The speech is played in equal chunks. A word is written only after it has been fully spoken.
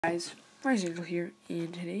Guys, Rise Angel here,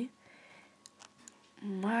 and today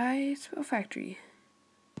my spell factory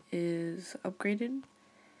is upgraded,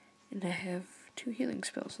 and I have 2 healing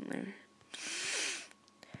spells in there.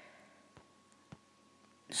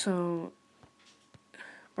 So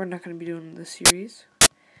we're not going to be doing this series.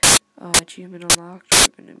 Achievement unlocked.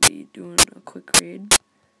 We're going to be doing a quick raid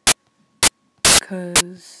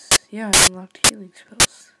because I unlocked healing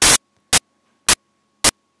spells.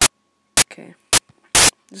 Okay.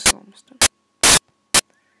 This is almost done.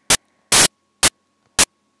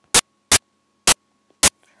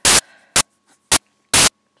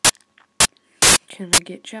 Can I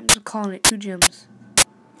get gems? I'm calling it 2 gems.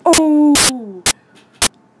 Oh!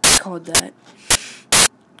 I called that.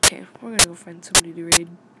 Okay, we're gonna go find somebody to raid.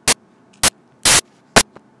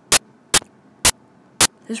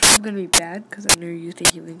 This is probably gonna be bad because I've never used a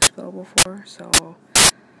healing spell before, so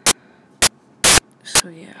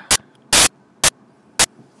yeah.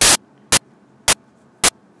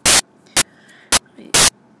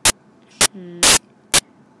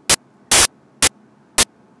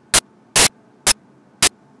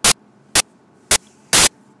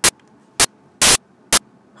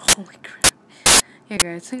 Holy crap. Yeah,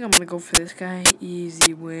 guys, I think I'm gonna go for this guy.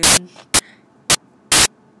 Easy win.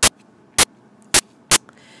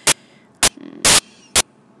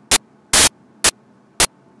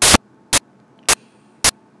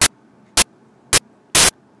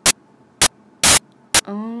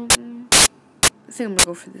 I think I'm gonna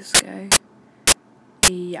go for this guy.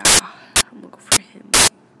 Yeah, I'm gonna go for him.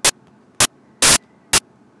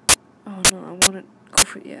 Oh no, I wanna go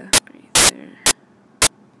for, right there.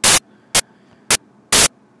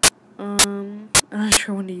 I'm not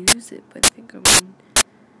sure when to use it, but I think I'm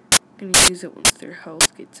gonna use it once their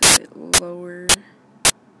health gets a bit lower.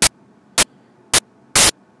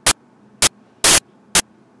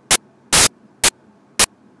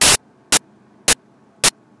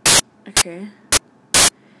 Okay.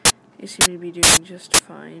 They seem to be doing just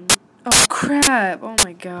fine. Oh crap! Oh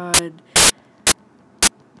my god.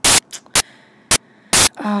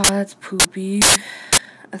 Oh, that's poopy.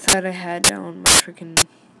 I thought I had down my freaking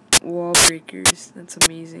wall breakers. That's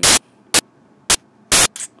amazing.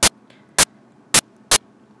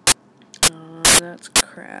 Oh, that's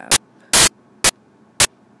crap.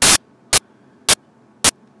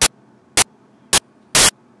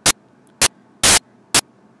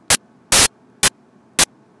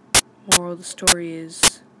 Moral of the story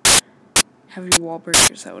is have your wall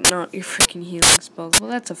breakers out, not your freaking healing spells. Well,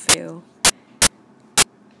 that's a fail.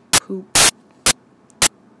 Poop.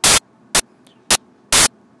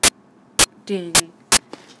 Dang.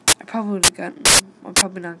 I probably would have gotten. I'm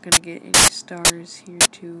probably not gonna get any stars here,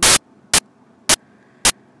 too.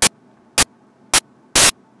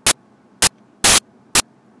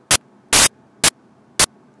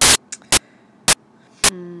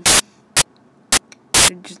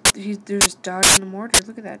 They're just dodging the mortar.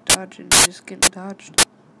 Look at that dodging. Just getting dodged.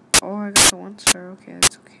 Oh, I got the 1 star. Okay,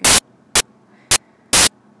 that's okay.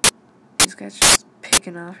 These guys are just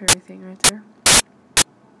picking off everything right there.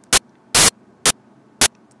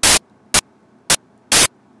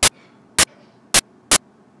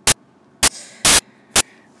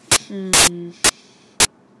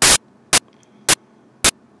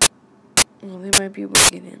 Well, they might be able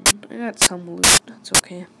to get in. I got some loot. That's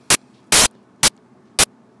okay.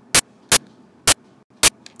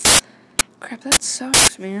 Crap, that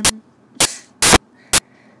sucks, man.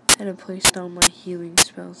 I had to place down my healing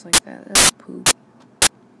spells like that. That's poop.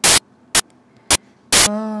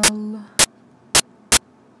 Well,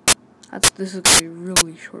 this is going to be a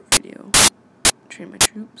really short video. Train my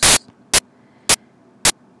troops.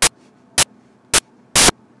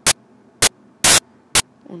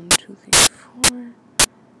 One, two, three, 4.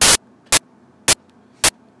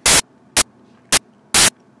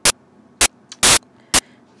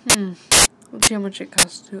 Let's see how much it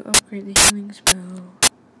costs to upgrade the healing spell.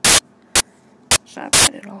 It's not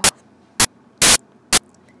bad at all.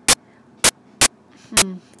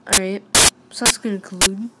 Alright, so that's gonna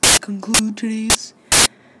conclude today's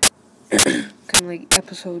kind of like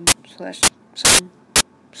episode / something.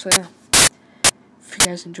 So yeah, if you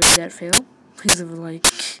guys enjoyed that fail, please leave a like,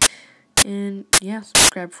 and yeah,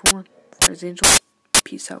 subscribe for more. Rise Angel,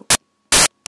 peace out.